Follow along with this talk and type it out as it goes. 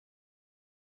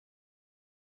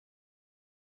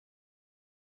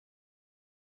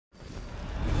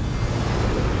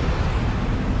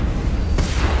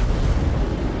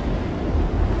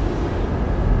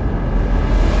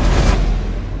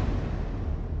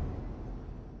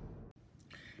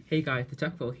Hey guys, the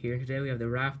Techville here, and today we have the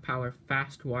Ravpower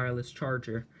fast wireless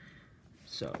charger.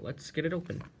 So let's get it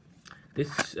open.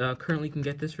 This currently you can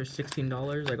get this for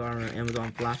 $16. I got it on an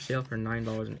Amazon flash sale for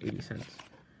 $9.80. So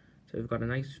we've got a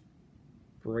nice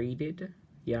braided,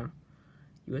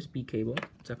 USB cable.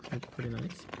 It's actually pretty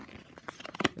nice.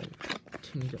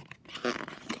 Continue to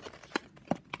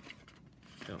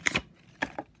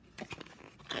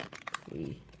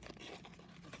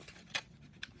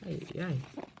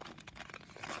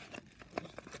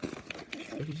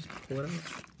If you just pull it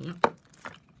out,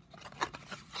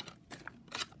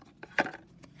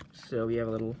 So we have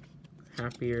a little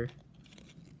happier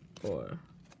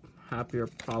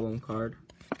problem card.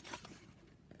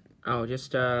 Oh,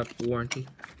 just warranty.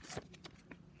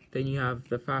 Then you have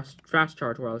the fast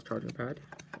charge wireless charging pad,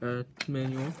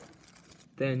 manual.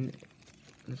 Then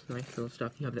this nice little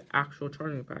stuff. You have the actual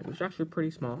charging pad, which is actually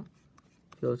pretty small.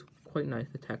 Feels quite nice,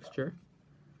 the texture.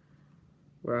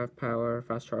 Ravpower,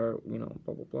 fast charge,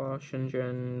 blah blah blah,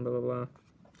 Shenzhen, blah blah blah.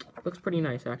 Looks pretty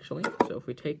nice actually. So if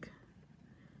we take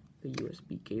the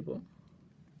USB cable,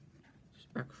 it's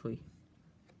actually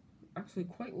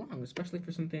quite long, especially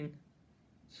for something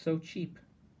so cheap.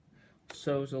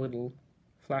 So it's a little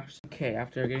flash. Okay,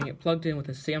 after getting it plugged in with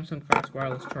a Samsung fast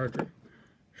wireless charger,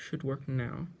 should work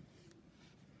now.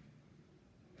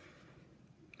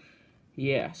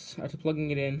 Yes, after plugging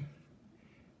it in,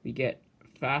 we get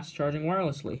fast charging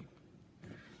wirelessly.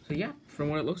 So yeah, from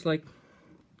what it looks like,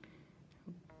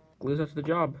 glues up to the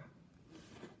job.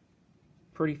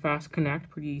 Pretty fast connect,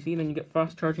 pretty easy, then you get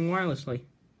fast charging wirelessly.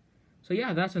 So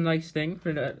yeah, that's a nice thing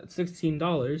for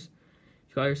 $16. If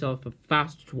you got yourself a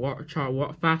fast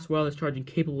wireless charging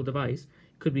capable device,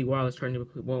 could be wireless charging,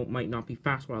 well, might not be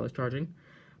fast wireless charging,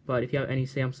 but if you have any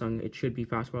Samsung, it should be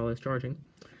fast wireless charging.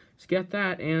 So get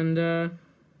that and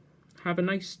have a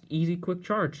nice, easy, quick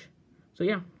charge. So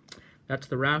yeah, that's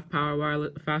the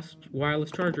Ravpower fast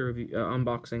wireless charger review,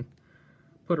 unboxing.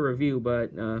 Put a review,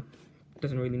 but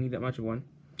doesn't really need that much of one.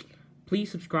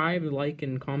 Please subscribe, like,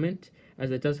 and comment,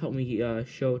 as it does help me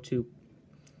show to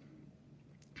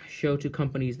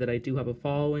companies that I do have a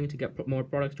following to get more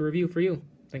products to review for you.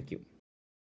 Thank you.